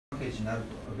になると、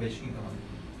ベーシックインカムは。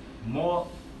More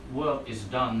work is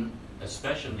done,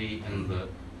 especially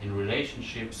in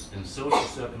relationships, in social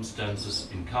circumstances,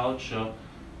 in culture,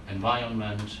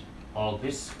 environment, all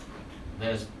this.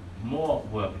 There's more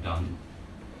work done.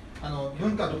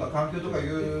 文化とか環境とかい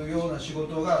うような仕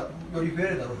事がより増え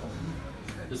るだろうと。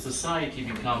The society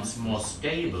becomes more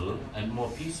stable and more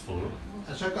peaceful.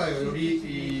 社会がよ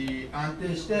り安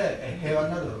定して平和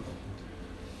になるだろうと。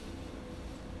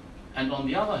And on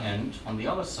the other hand, on the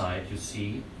other side, you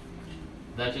see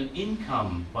that an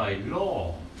income by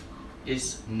law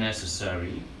is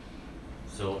necessary.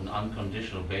 So an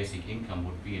unconditional basic income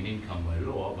would be an income by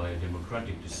law, by a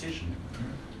democratic decision,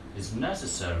 is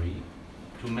necessary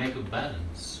to make a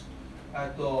balance.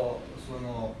 そ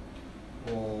の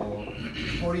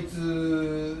法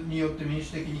律によって民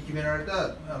主的に決められた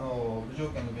無条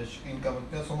件のベーシックインカムっ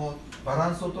てそのバ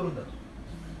ランスを取るんだと。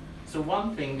So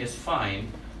one thing is fine,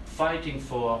 fighting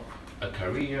for a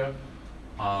career,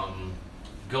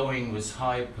 going with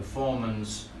high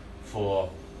performance for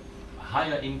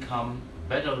higher income,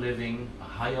 better living, a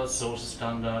higher social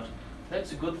standard.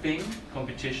 That's a good thing,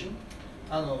 competition.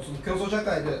 その競争社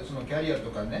会でそのキャリアと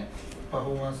かね、パ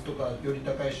フォーマンスとかより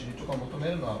高い収入とか求め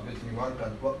るのは別に悪くな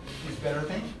い。It's better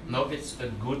thing? No, it's a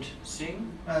good thing.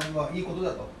 いいこと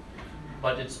だと。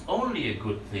But it's only a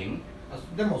good thing.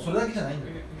 でもそれだけじゃないんだ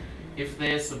よ。If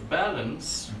there's a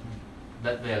balance,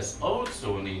 that there's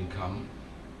also an income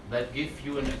that gives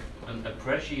you an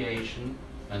appreciation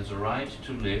and the right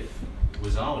to live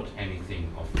without anything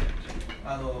of that.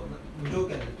 無条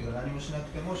件でっていうか何もしなく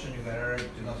ても収入が得られるっ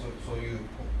ていうのはそういう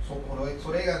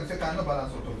それ以外の世界のバラン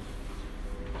スを取る。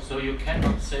So you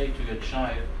cannot say to your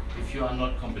child, if you are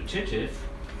not competitive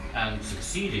and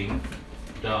succeeding,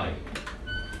 die.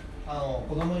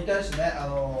 子供に対してね、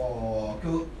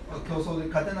競争で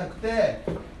勝て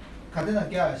な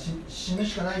きゃ死ぬ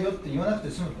しかないよって言わなく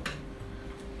て済むと。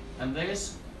And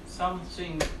there's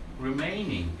something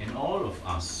remaining in all of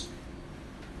us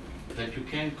that you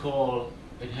can call,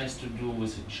 it has to do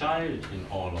with a child in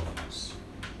all of us.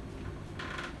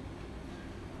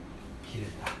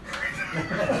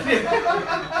 I've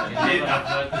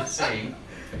heard that saying.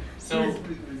 So,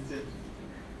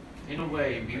 in a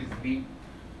way, we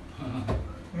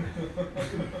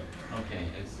okay,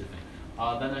 it's different.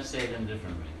 Then I say it in a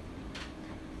different way.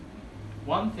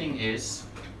 One thing is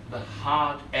the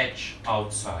hard edge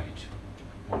outside.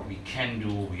 What we can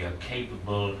do, we are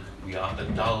capable, we are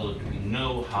adult, we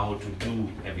know how to do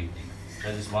everything.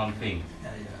 That is one thing.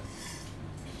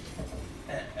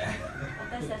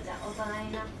 私たちは大人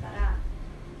になったら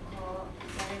こ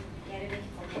うやるべき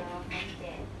ことが分かって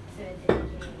全てで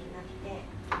きるようになって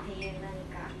っていう何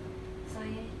かそうい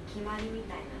う決まりみ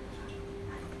たいなの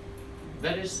が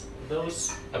ある。 That is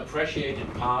those appreciated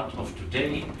part of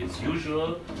today, it's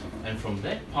usual, and from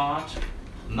that part,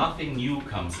 nothing new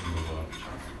comes in the world.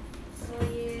 そう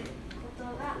いうこと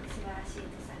が素晴らしい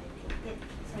とされていて、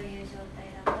そういう状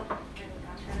態だと何か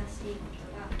新しいこ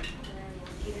とがこの世に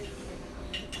起きるっていうの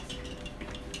が難しくなる。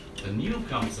 The new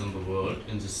comes in the world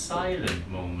in the silent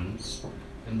moments,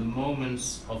 in the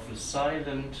moments of a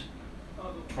silent,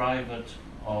 private,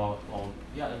 or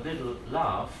a little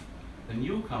laugh. The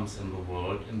new comes in the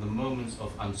world in the moments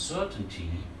of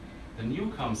uncertainty. The new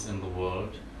comes in the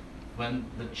world when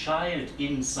the child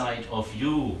inside of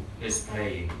you is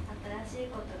playing. 新しい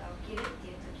ことが起きるって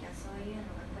いう時はそういう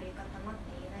のが凝り固まっ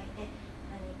ていないで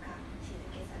何か静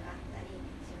けさがあったり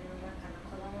自分の中の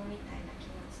子供みたいな気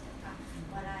持ちとか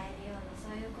笑えるようなそ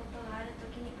ういうことがある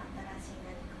時に新しい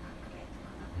何か革命と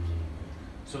かが起きる。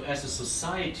 So as a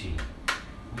society,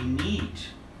 we need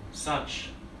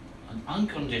such an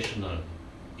unconditional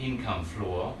income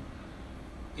floor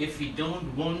if we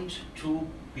don't want to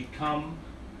become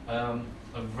a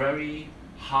very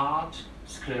hard,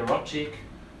 sclerotic,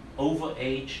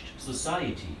 overaged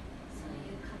society. そう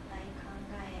いう固い考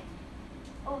え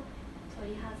を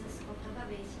取り外すことが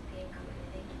ベーシックインカム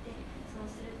でできて、そう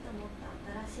するともっと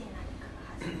新しい何か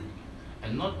が始まる。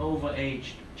 And not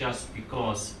overaged just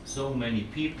because so many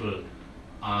people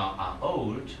are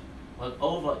old, but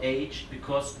overaged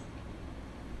because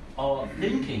our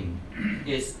thinking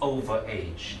is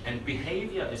overaged and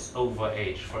behavior is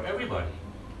overaged for everybody.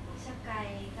 社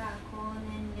会が高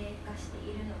年齢化して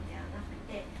いるのではなく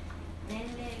て、年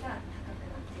齢が高く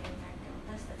なっているんじゃなくて、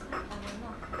私たちの頭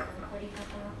の凝り固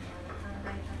まったような考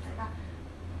え方が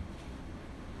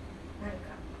何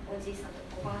かおじいさんと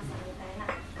おばあさんみたいな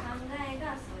考え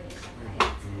がそういう社会を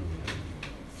作っている。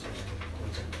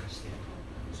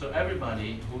 So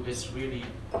everybody who is really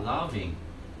loving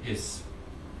his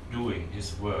doing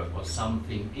his work or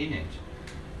something in it,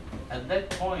 at that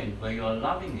point where you are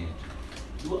loving it,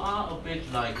 you are a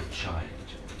bit like a child.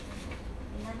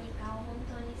 何かを本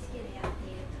当に好きでやって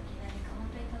いる時、何か本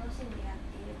当に楽しんでやっ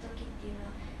ている時っていうの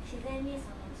は自然にそ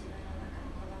の自分の中の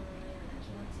子供のような気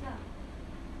持ちが、は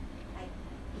い、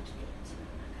生きている自分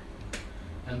の中。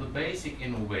 And the basic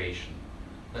innovation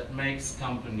that makes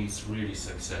companies really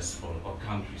successful or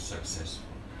countries successful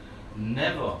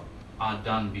never are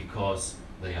done because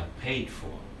they are paid for.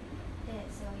 で、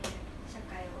そういう社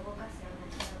会を動かすような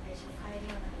イノベーション、変え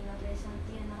るようなイノベーションっ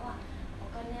ていうのはお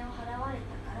金を払われ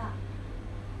たから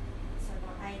その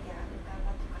アイデアが浮かん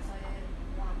だとかそういう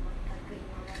のは全く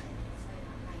今までそういう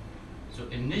のはない。 So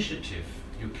initiative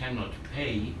you cannot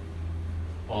pay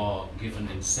or give an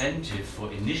incentive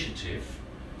for initiative,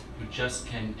 you just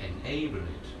can enable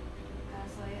it. だから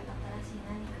そういう新しい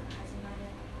何かが始まる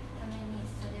ために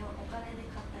それをお金で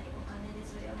買ったりお金で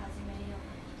それを始めるよう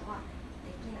なことは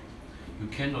できない。 You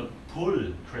cannot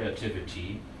pull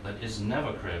creativity that is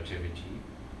never creativity.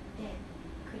 で、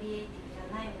クリエイティブじゃ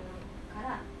ないものか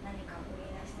ら何かを生み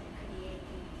出したりクリエイ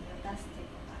ティビティを出すとい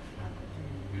うことは不可能。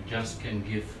 You just can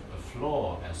give a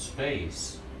floor, a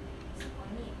space. そこ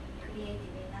にクリエイテ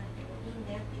ィブになってもいいん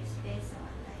だよっていうスペースを与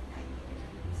えてあげる。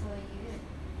そういう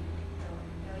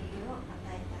余裕を与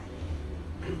えてあ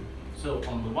げる。 So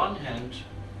on the one hand,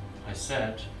 I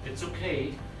said it's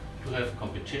okay to have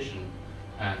competition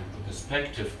and the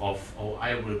perspective of, oh,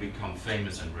 I will become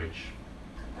famous and rich.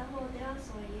 片方では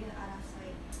そういう争い、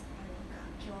何か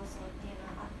競争っていう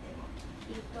のはあっても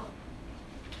いいと、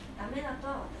ダメだと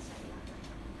は私は言わ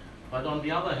ない。 But on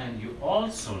the other hand, you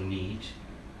also need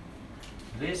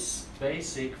this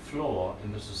basic flaw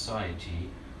in the society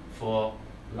for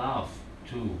love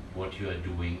to what you are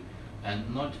doing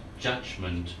and not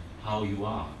judgment how you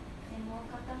are. でもう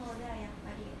片方ではやっぱ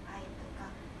り愛とか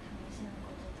楽しむこ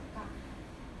ととか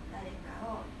誰か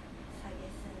を蔑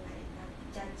んだり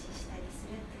ジャッジしたりす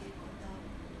るということ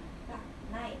が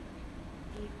ない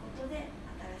ということで新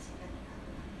しい何かが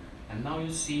生まれる。 And now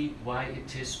you see why it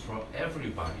is for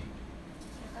everybody.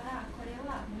 だからこれ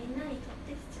はみんなにとっ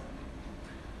て必要なこ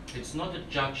It's not a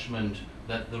judgment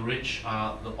that the rich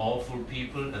are the awful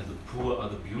people and the poor are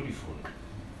the beautiful. と。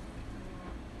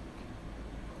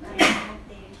お金を持っ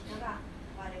ている人が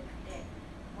悪くて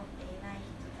持っていない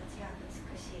人たちが美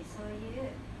しいそういう、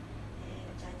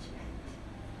ジャッジメン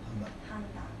ト判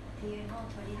断っていうのを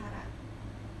取り払う。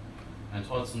 And it's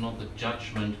also not the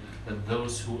judgment that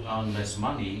those who earn less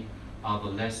money are the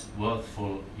less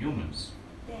worthful humans.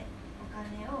 で、お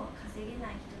金を稼げな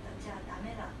い人たちはダ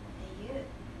メだっていう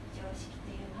常識っ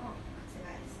ていうのを覆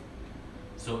す。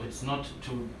 So it's not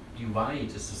to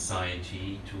divide a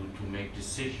society, to make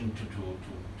decision, to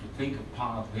think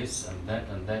apart this and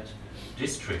that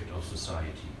district of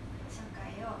society. 社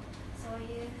会をそう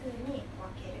いうふうに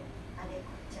分ける。あれ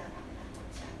こっちはダメだ、こっ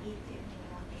ちはいいっていうふうに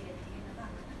分けるっていうのがま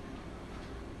だない。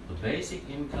 The basic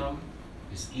income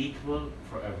is equal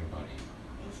for everybody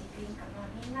ベーシックインカムは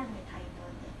みんなに対等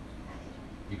でなれる。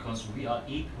 because we are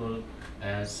equal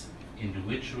as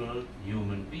individual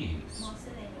human beings. もうす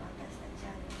でに私たち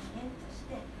は人間とし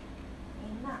てみ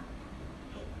んな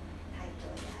対等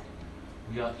である。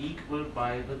 We are equal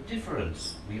by the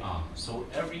difference we are. So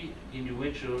every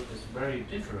individual is very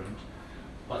different,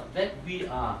 but that we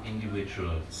are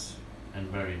individuals and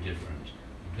very different,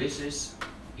 this is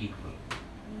equal.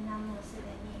 みんなもうすでに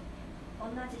同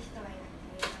じ人がいなく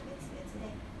てみんな別々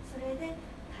で、それで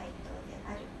対等で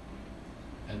ある。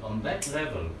 And on that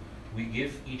level, we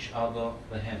give each other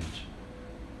the hand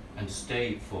and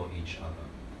stay for each other.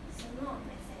 その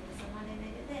目線でそのレ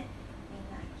ベルでみん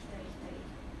な一人一人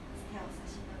手を差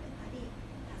し伸べたり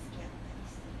助け合ったり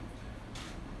す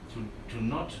る。 To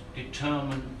not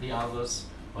determine the others,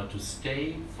 but to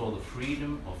stay for the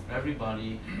freedom of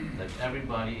everybody, that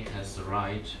everybody has the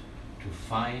right to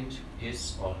find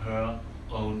his or her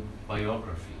own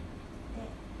biography. で、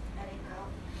誰かを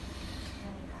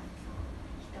何か人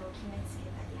を決めつけ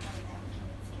たり反対を決め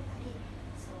つけたり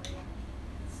そ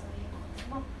ういうこと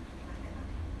もなくなる。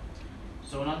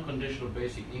 So an unconditional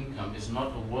basic income is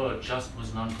not a word just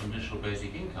with an unconditional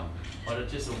basic income, but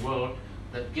it is a word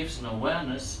that gives an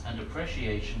awareness and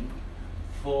appreciation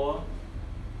for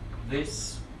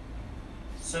this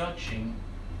searching,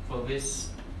 for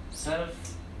this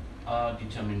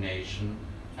self-determination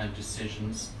and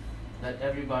decisions that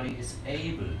everybody is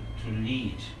able to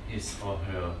lead his or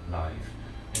her life.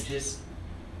 It is,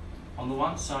 on the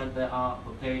one side there are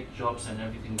paid jobs and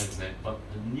everything like that, but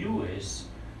the new is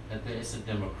that there is a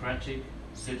democratic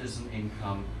citizen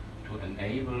income to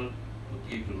enable the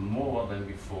people more than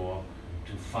before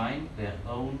to find their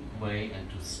own way and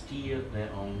to steer their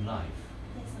own life.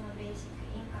 で、そのベーシック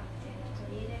インカムというのを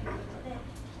取り入れることで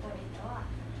人々は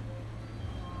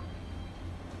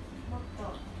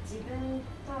自分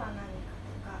とは何か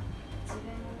とか、自分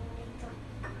の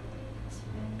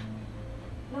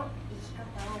生き方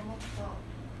をもっと考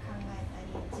えたり、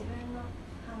自分の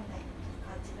判断と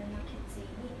か自分の決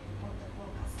意にもっとフォ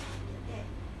ーカスを当てて、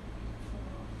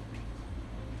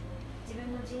自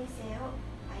分の人生を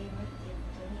歩むっていう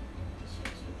ことにもっと集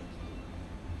中でき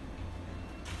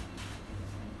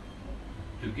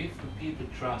る。To give the people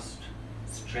trust,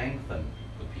 strengthen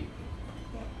the people.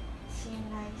 で、信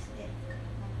頼しても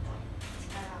っと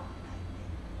力を与え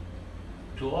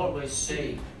て。To always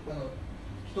say,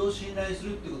 人を信頼す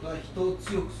るってことは人を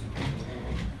強くする。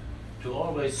to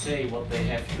always say what they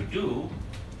have to do,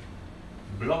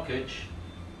 blockage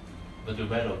the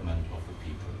development of the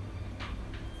people.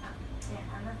 で、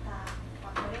あなたは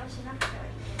これをしなくてはい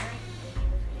けないっていう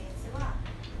フレーズは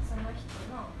その人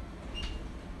の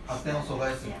発展を阻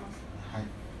害する。はい。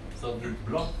So you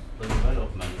block the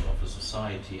development of the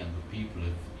society and the people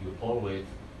if you always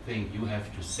think you have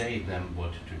to say them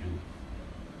what to do.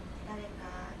 誰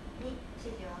かに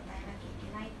指示を与えなきゃいけ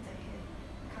ないという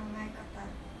考え方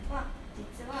は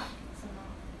実はその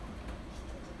人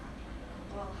とか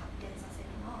言葉を発展させる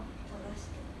のを閉ざ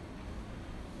している。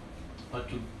 But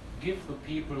to give the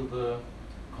people the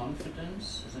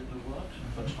confidence, is it the word?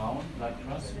 Vertrauen, like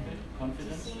trust, 自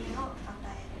confidence? 信を与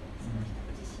える、その人に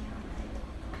自信を与えるこ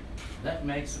と。 That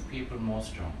makes the people more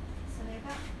strong. それ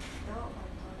が人を本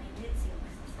当の意味で強く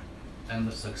させる。 And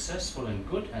the successful and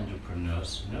good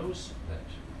entrepreneurs knows that.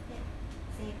 で、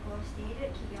成功してい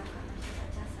る起業家の人た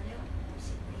ちはそれを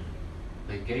知っている。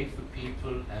 They gave the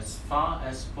people as far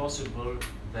as possible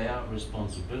their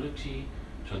responsibility,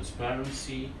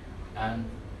 transparency, and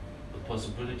the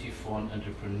possibility for an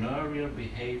entrepreneurial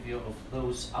behavior of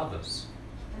those others.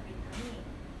 人々に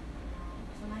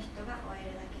その人が負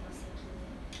えるだけの責任、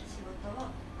仕事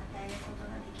を与えること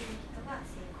ができる人が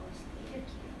成功している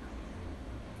起業家であ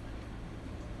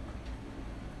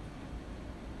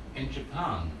る。 In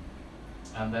Japan,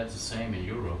 and that's the same in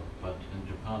Europe, but in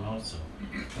Japan also,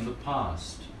 in the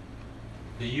past,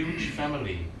 the huge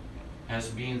family has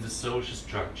been the social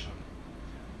structure.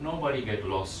 Nobody get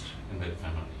lost in that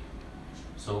family.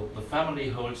 So the family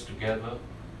holds together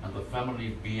and the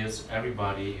family bears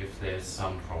everybody if there's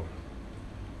some problem.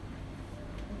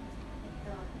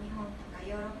 日本とか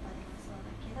ヨーロッパでもそう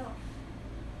だけど、家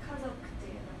族と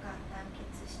いうのが団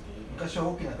結している。昔は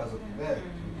大きな家族で、団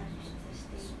結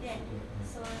していて、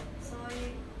そうい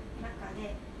う中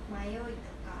で迷いと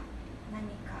か何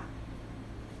か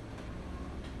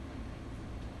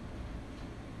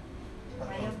迷っ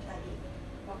たり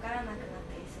分からなくなっ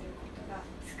たりすることが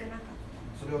少なかった。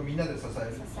それをみんなで支える。支え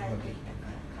てきたから家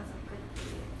族ってい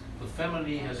う。 The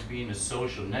family has been a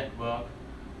social network.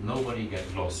 Nobody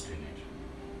get lost in it.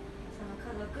 その家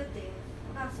族っていう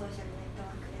のがソーシャルネット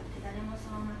ワークであって、誰もそ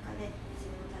の中で自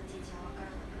分の立ち位置は分か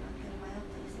らなくなったり迷っ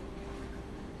たりすることはな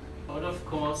かった。 But of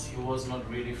course, he was not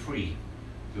really free.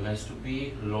 You has to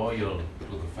be loyal to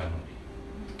the family.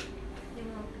 で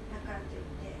もだからといっ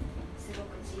てすご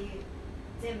く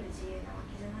全部自由なわ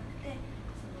けじゃなくて、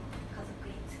その家族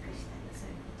に尽くしたりそ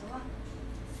ういうことは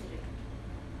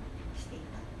してい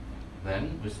た。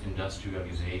 Then, with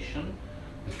industrialization,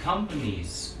 the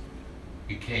companies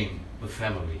became the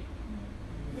family.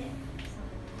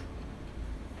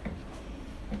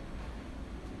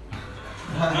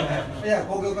 で、いや、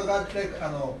工業化があって、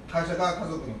会社が家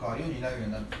族の代わりを担うよう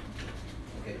になる。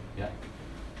Okay. Yeah.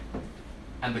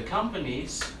 And the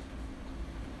companies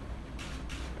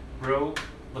broke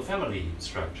the family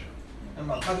structure.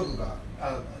 まあ家族が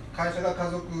会社が家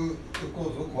族構造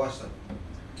を壊した。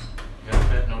 You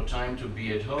had no time to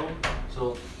be at home,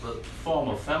 so the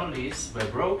former families were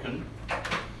broken,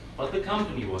 but the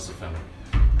company was a family.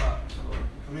 まあ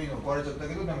古いの壊れちゃった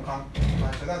けど、でも会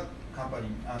社が家族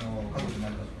にな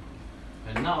った。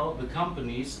 And now the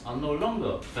companies are no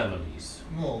longer families.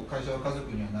 もう会社は家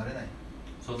族にはなれない。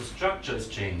 So the structure is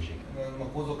changing. まあ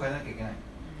構造を変えなきゃいけない。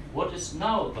 What is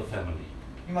now the family?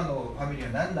 今のファミリ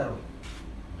ーは何だろう。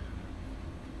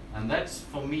 And that's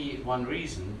for me one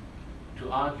reason to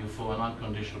argue for an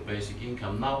unconditional basic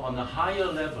income. Now on a higher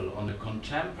level, on a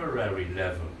contemporary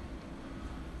level,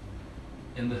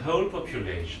 in the whole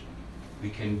population, we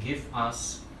can give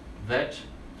us that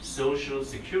social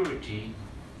security,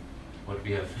 what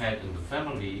we have had in the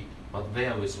family, but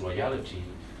there with loyalty,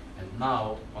 and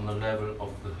now on the level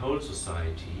of the whole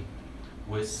society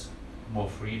with more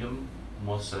freedom,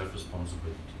 more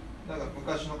self-responsibility. だから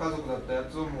昔の家族だったや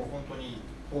つをもう本当に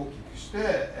大きくして、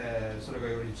それが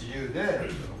より自由で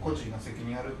個人が責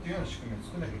任あるっていうような仕組みを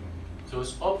作らなきゃいけない。 So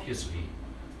it's obviously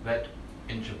that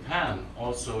in Japan,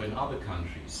 also in other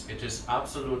countries, it is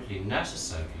absolutely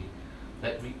necessary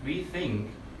that we think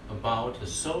about a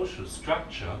social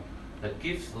structure that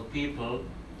gives the people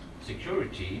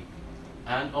security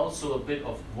and also a bit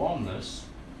of warmness,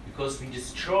 because we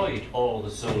destroyed all the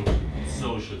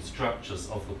social structures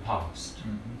of the past.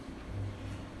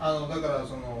 だから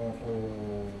その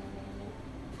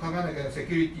考えなきゃいけないセ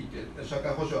キュリティって社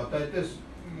会保障を与えて、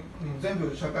全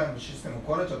部社会のシステム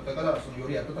壊れちゃったから、そのよ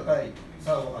り温かい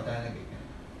さを与えなきゃいけない。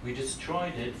We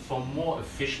destroyed it for more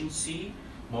efficiency,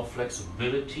 more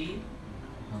flexibility,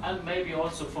 and maybe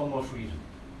also for more freedom.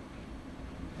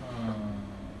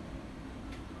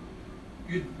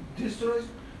 You destroy?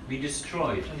 We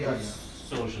destroyed Yeah,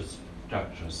 social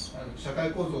structures 社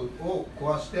会構造を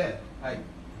壊して、はい、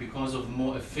because of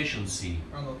more efficiency.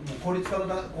 もう効率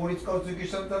化を追求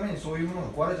したためにそういうもの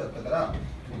が壊れちゃったから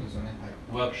そうですよね。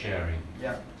Work sharing,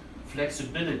 Yeah.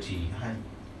 flexibility, はい。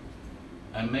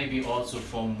and maybe also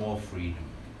for more freedom.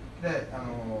 で、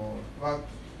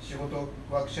仕事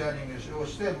ワークシェアリングを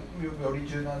してより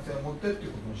柔軟性を持ってってい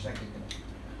うことをしなきゃいけな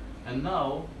い。And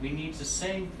now we need the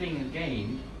same thing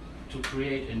again to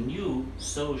create a new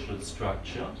social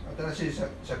structure, 新しい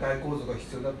社会構造が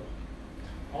必要だと。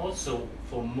also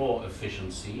for more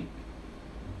efficiency,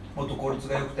 もっと効率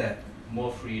が良くて、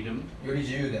 more freedom, より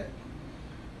自由で、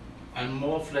 and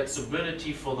more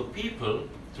flexibility for the people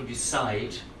to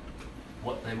decide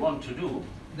what they want to do,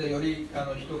 でより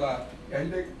人がや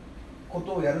りたいこ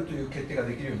とをやるという決定が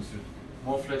できるようにする。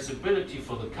more flexibility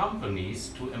for the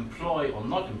companies to employ or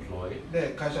not employ,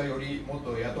 で、会社よりもっ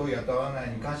と雇う雇わない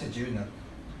に関して自由になる。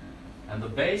and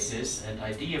the basis and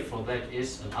idea for that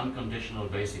is an unconditional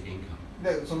basic income.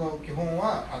 で、その基本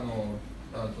は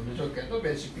無条件と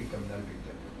ベーシックインカムになるべき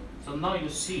だ。So now you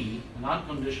see, an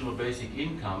unconditional basic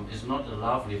income is not a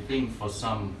lovely thing for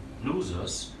some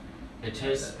losers. It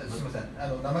is すみません、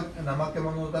怠け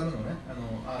者のためのね、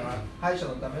敗者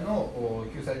のための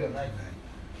救済ではない。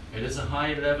it is a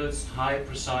high levels, high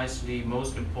precisely,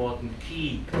 most important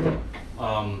key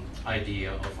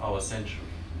idea of our century.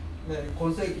 で、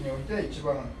今世紀において一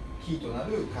番キーとな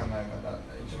る考え方、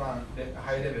一番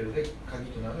ハイレベルで鍵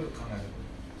となる考え方。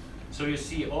So you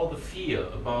see all the fear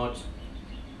about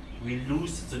we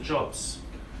lose the jobs.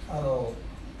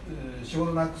 仕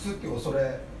事なくすっていう恐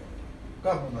れ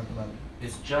がもうなくなる。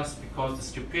It's just because the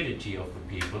stupidity of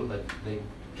the people that they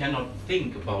cannot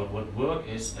think about what work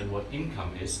is and what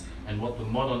income is and what the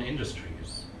modern industry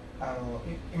is.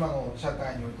 今の社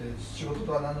会において仕事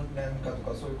とは何かと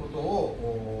かそういうこと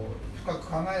を深く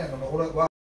考えないのが俺は